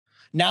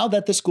Now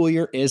that the school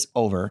year is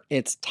over,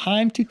 it's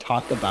time to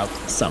talk about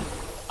summer.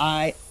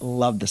 I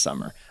love the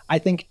summer. I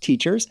think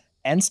teachers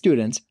and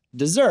students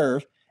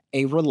deserve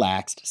a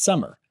relaxed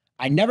summer.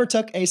 I never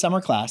took a summer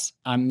class.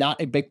 I'm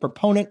not a big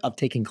proponent of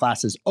taking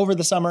classes over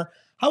the summer.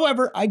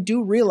 However, I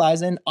do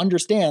realize and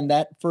understand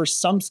that for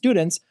some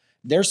students,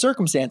 their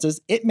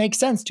circumstances, it makes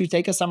sense to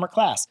take a summer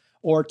class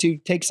or to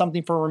take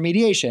something for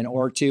remediation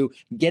or to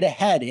get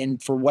ahead in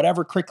for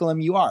whatever curriculum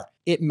you are.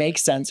 It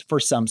makes sense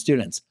for some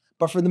students.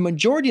 But for the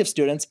majority of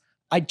students,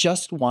 I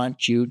just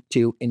want you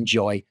to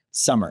enjoy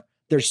summer.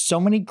 There's so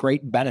many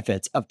great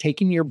benefits of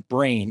taking your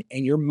brain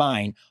and your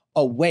mind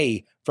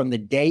away from the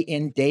day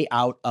in, day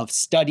out of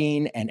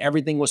studying and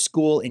everything with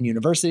school and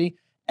university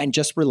and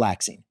just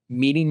relaxing,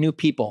 meeting new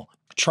people,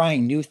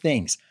 trying new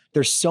things.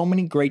 There's so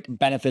many great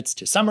benefits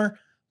to summer.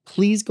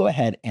 Please go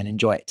ahead and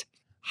enjoy it.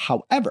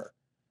 However,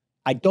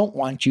 I don't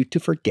want you to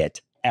forget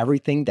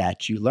everything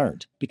that you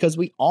learned because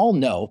we all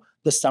know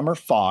the summer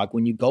fog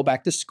when you go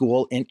back to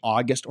school in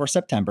August or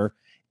September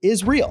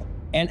is real.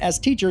 And as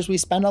teachers, we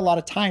spend a lot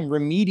of time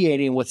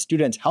remediating with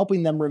students,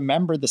 helping them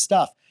remember the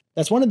stuff.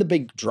 That's one of the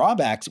big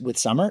drawbacks with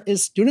summer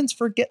is students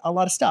forget a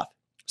lot of stuff.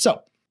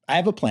 So I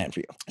have a plan for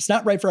you. It's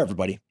not right for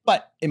everybody,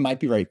 but it might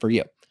be right for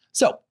you.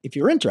 So if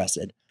you're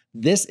interested,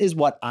 this is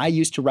what I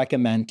used to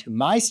recommend to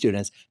my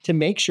students to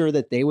make sure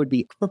that they would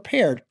be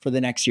prepared for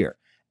the next year.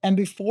 And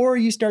before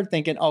you start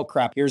thinking, oh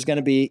crap, here's going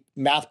to be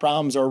math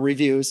problems or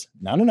reviews.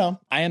 No.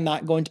 I am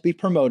not going to be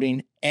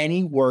promoting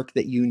any work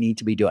that you need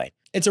to be doing.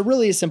 It's a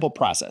really simple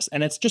process.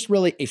 And it's just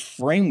really a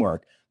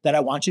framework that I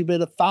want you to be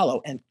able to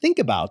follow and think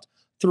about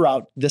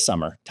throughout the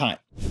summer time.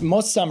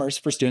 Most summers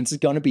for students is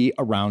going to be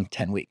around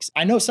 10 weeks.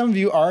 I know some of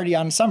you are already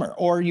on summer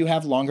or you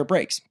have longer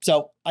breaks.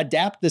 So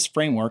adapt this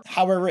framework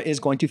however is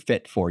going to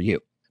fit for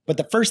you. But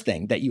the first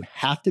thing that you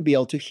have to be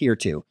able to adhere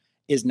to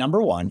is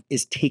number one,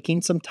 is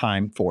taking some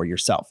time for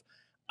yourself.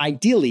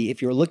 Ideally,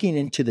 if you're looking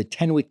into the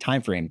 10-week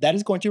time frame, that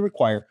is going to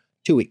require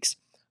 2 weeks.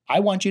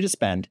 I want you to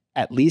spend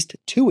at least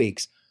 2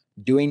 weeks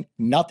doing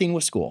nothing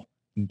with school.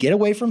 Get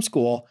away from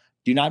school.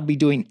 Do not be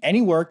doing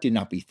any work. Do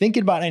not be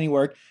thinking about any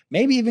work.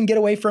 Maybe even get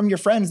away from your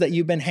friends that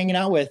you've been hanging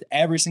out with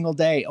every single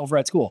day over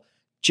at school.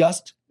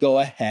 Just go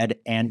ahead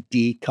and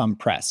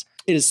decompress.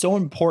 It is so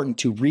important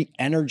to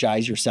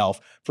re-energize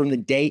yourself from the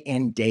day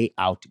in, day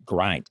out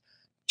grind.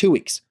 2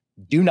 weeks.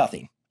 Do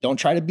nothing. Don't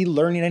try to be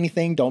learning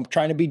anything. Don't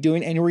try to be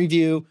doing any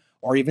review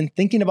or even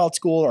thinking about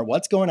school or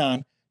what's going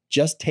on.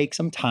 Just take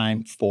some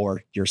time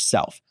for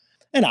yourself.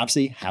 And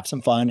obviously have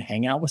some fun,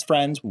 hang out with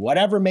friends,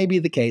 whatever may be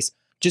the case.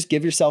 Just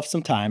give yourself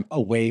some time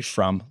away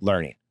from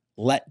learning.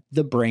 Let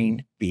the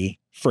brain be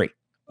free.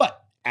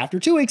 But after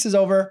 2 weeks is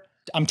over,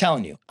 I'm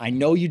telling you, I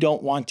know you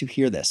don't want to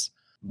hear this,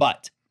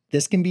 but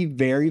this can be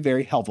very,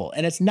 very helpful.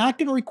 And it's not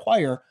going to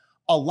require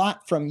a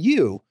lot from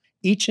you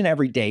each and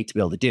every day to be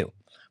able to do.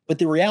 But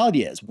the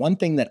reality is, one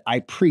thing that I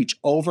preach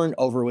over and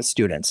over with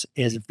students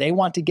is if they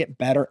want to get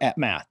better at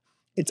math,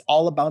 it's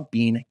all about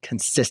being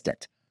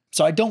consistent.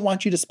 So I don't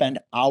want you to spend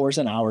hours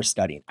and hours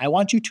studying. I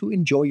want you to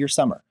enjoy your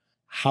summer.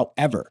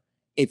 However,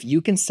 if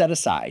you can set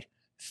aside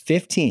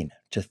 15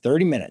 to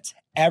 30 minutes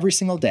every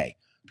single day,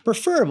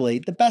 preferably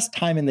the best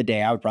time in the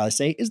day, I would probably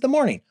say, is the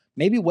morning.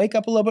 Maybe wake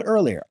up a little bit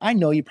earlier. I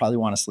know you probably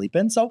want to sleep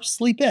in, so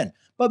sleep in.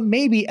 But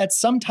maybe at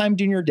some time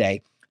during your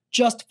day,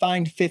 just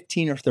find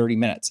 15 or 30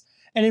 minutes.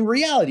 And in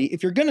reality,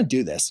 if you're going to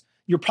do this,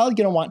 you're probably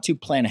going to want to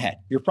plan ahead.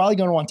 You're probably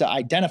going to want to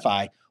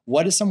identify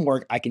what is some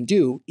work I can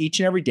do each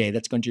and every day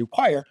that's going to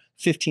require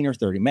 15 or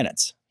 30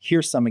 minutes.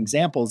 Here's some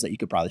examples that you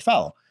could probably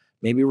follow.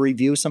 Maybe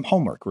review some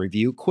homework,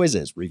 review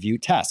quizzes, review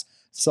tests,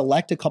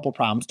 select a couple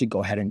problems to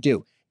go ahead and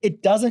do.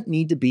 It doesn't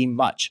need to be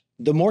much.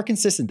 The more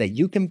consistent that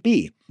you can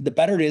be, the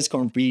better it is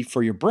going to be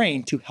for your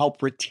brain to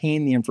help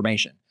retain the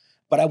information.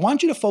 But I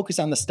want you to focus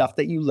on the stuff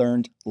that you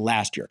learned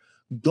last year.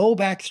 Go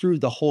back through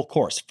the whole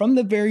course from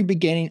the very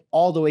beginning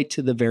all the way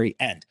to the very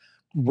end.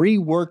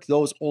 Rework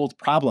those old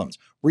problems.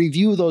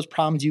 Review those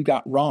problems you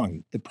got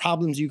wrong, the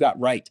problems you got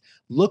right.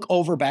 Look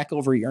back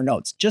over your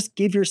notes. Just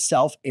give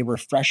yourself a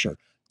refresher.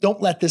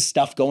 Don't let this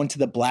stuff go into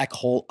the black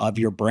hole of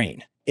your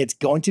brain. It's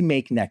going to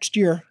make next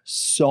year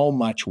so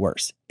much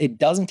worse. It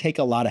doesn't take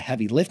a lot of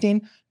heavy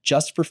lifting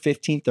just for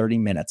 15, 30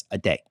 minutes a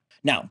day.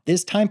 Now,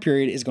 this time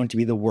period is going to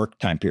be the work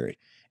time period.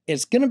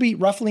 It's going to be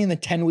roughly in the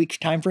 10-week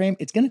time frame.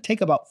 It's going to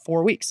take about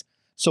 4 weeks.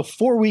 So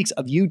 4 weeks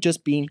of you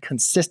just being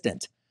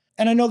consistent.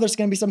 And I know there's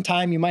going to be some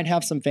time you might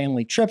have some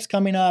family trips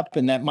coming up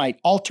and that might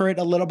alter it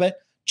a little bit.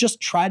 Just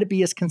try to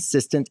be as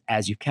consistent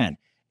as you can.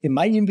 It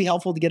might even be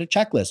helpful to get a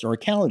checklist or a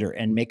calendar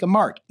and make a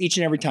mark each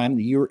and every time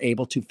that you're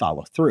able to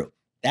follow through.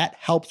 That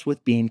helps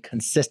with being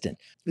consistent.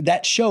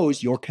 That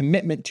shows your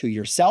commitment to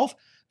yourself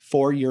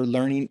for your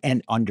learning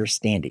and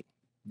understanding.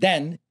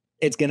 Then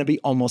it's going to be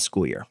almost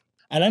school year.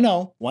 And I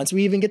know once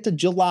we even get to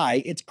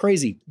July, it's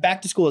crazy.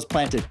 Back to school is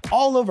planted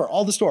all over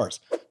all the stores.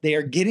 They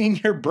are getting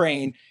your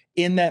brain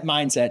in that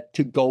mindset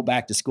to go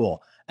back to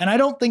school. And I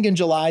don't think in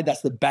July,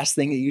 that's the best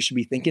thing that you should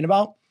be thinking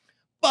about.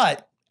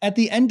 But at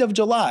the end of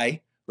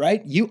July,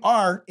 right, you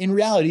are in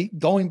reality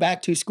going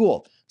back to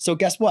school. So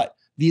guess what?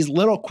 These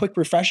little quick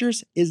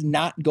refreshers is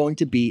not going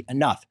to be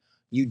enough.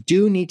 You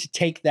do need to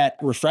take that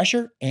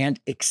refresher and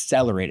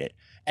accelerate it.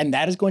 And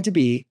that is going to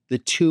be the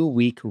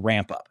 2-week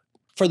ramp up.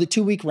 For the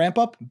 2-week ramp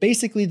up,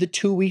 basically the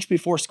 2 weeks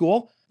before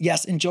school,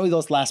 yes, enjoy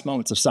those last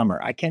moments of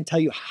summer. I can't tell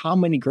you how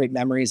many great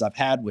memories I've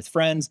had with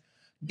friends,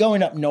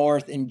 going up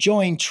north,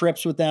 enjoying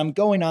trips with them,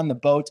 going on the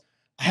boat.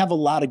 I have a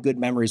lot of good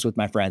memories with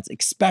my friends,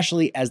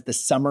 especially as the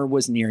summer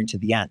was nearing to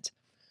the end.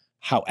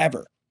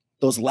 However,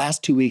 those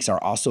last 2 weeks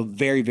are also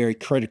very, very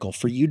critical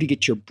for you to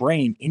get your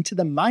brain into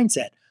the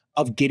mindset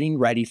of getting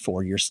ready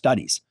for your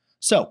studies.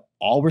 So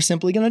all we're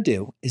simply going to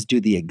do is do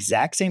the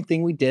exact same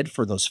thing we did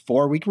for those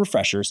 4-week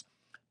refreshers,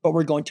 but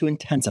we're going to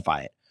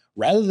intensify it.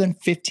 Rather than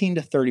 15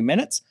 to 30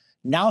 minutes,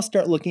 now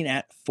start looking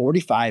at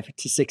 45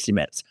 to 60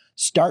 minutes.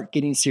 Start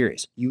getting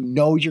serious. You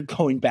know you're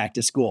going back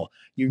to school.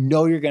 You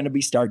know you're going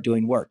to start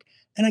doing work.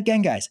 And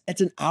again, guys,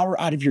 it's an hour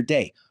out of your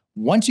day.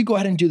 Once you go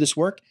ahead and do this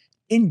work,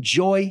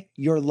 enjoy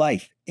your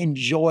life.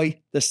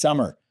 Enjoy the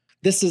summer.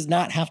 This does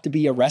not have to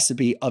be a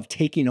recipe of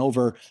taking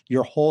over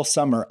your whole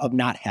summer of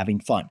not having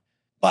fun.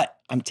 But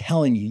I'm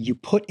telling you, you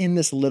put in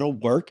this little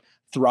work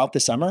throughout the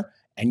summer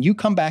and you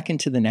come back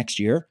into the next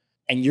year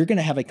and you're going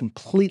to have a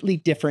completely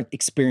different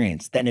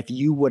experience than if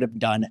you would have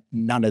done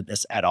none of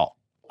this at all.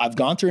 I've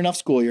gone through enough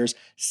school years,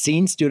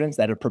 seen students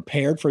that are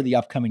prepared for the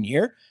upcoming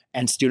year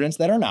and students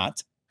that are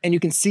not. And you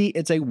can see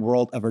it's a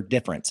world of a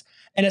difference.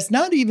 And it's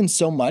not even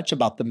so much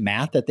about the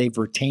math that they've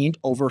retained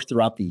over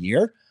throughout the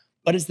year,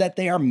 but it's that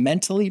they are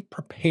mentally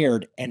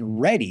prepared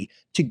and ready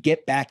to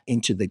get back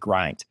into the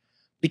grind.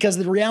 Because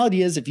the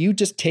reality is, if you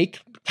just take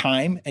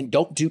time and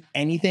don't do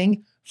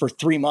anything for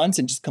 3 months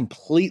and just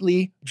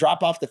completely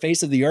drop off the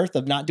face of the earth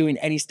of not doing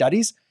any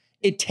studies,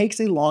 it takes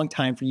a long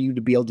time for you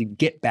to be able to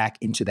get back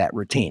into that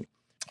routine.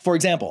 For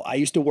example, I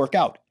used to work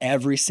out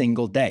every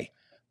single day.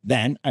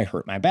 Then I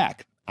hurt my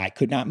back. I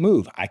could not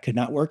move. I could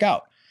not work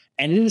out.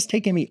 And it has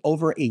taken me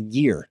over a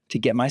year to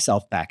get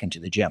myself back into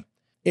the gym.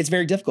 It's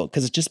very difficult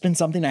because it's just been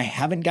something I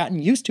haven't gotten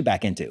used to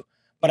back into.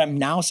 But I'm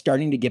now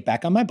starting to get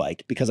back on my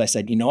bike because I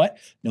said, you know what?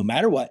 No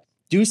matter what,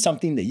 do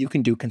something that you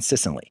can do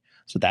consistently.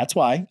 So that's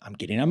why I'm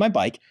getting on my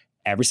bike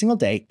every single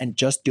day and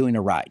just doing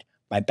a ride.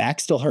 My back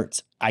still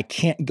hurts. I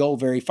can't go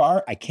very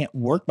far. I can't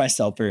work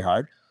myself very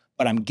hard,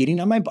 but I'm getting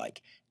on my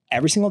bike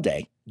every single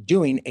day,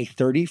 doing a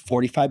 30,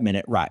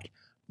 45-minute ride.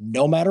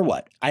 No matter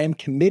what, I am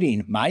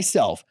committing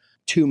myself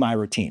to my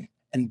routine.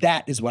 And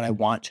that is what I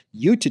want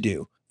you to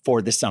do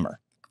for this summer.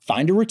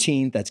 Find a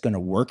routine that's going to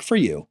work for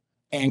you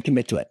and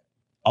commit to it.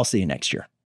 I'll see you next year.